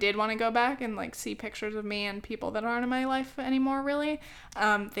someone did want to go back and, like, see pictures of me and people that aren't in my life anymore, really,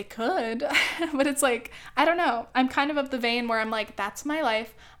 they could. But it's like, I don't know. I'm kind of the vein where I'm like, that's my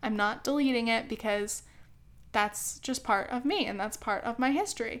life. I'm not deleting it because that's just part of me and that's part of my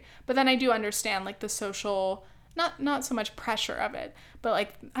history. But then I do understand, like, the social, not so much pressure of it, but,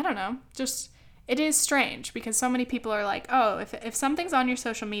 like, I don't know, just, it is strange because so many people are like, oh, if something's on your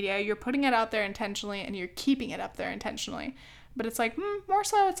social media, you're putting it out there intentionally and you're keeping it up there intentionally. But it's like, more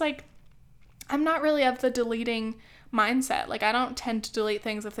so it's like, I'm not really of the deleting mindset. Like, I don't tend to delete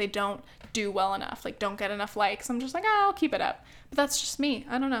things if they don't do well enough, like, don't get enough likes. I'm just like, oh, I'll keep it up. But that's just me.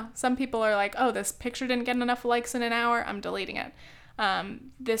 I don't know. Some people are like, oh, this picture didn't get enough likes in an hour, I'm deleting it.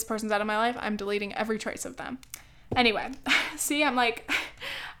 This person's out of my life, I'm deleting every trace of them. Anyway, see, I'm like,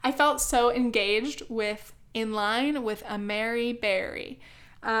 I felt so engaged with In Line with Ameri Berry.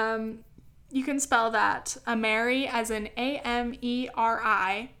 You can spell that Ameri as in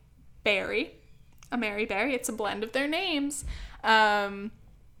Ameri, Berry. Ameri Berry. It's a blend of their names. I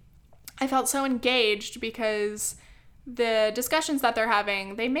felt so engaged because the discussions that they're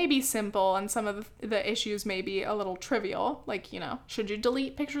having, they may be simple and some of the issues may be a little trivial, like, you know, should you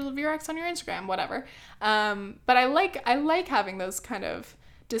delete pictures of your ex on your Instagram, whatever. But I like having those kind of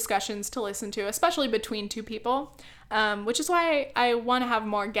discussions to listen to, especially between two people, which is why I want to have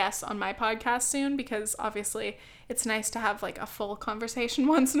more guests on my podcast soon, because obviously it's nice to have, like, a full conversation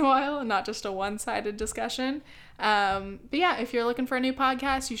once in a while and not just a one-sided discussion. But yeah, if you're looking for a new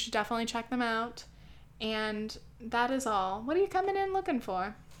podcast, you should definitely check them out. And that is all. What are you coming in looking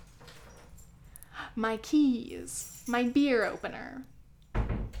for? My keys. My beer opener.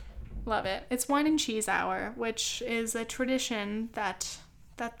 Love it. It's wine and cheese hour, which is a tradition that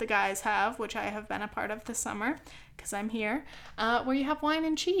the guys have, which I have been a part of this summer because I'm here, where you have wine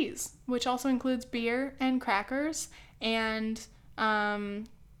and cheese, which also includes beer and crackers and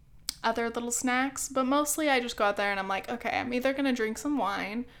other little snacks. But mostly I just go out there and I'm like, okay, I'm either going to drink some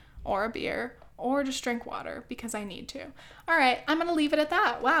wine or a beer or just drink water because I need to. All right, I'm going to leave it at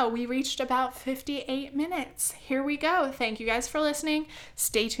that. Wow, we reached about 58 minutes. Here we go. Thank you guys for listening.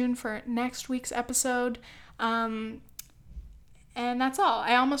 Stay tuned for next week's episode. And that's all.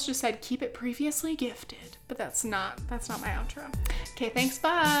 I almost just said keep it previously gifted, but that's not my outro. Okay, thanks.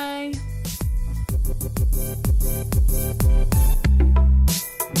 Bye.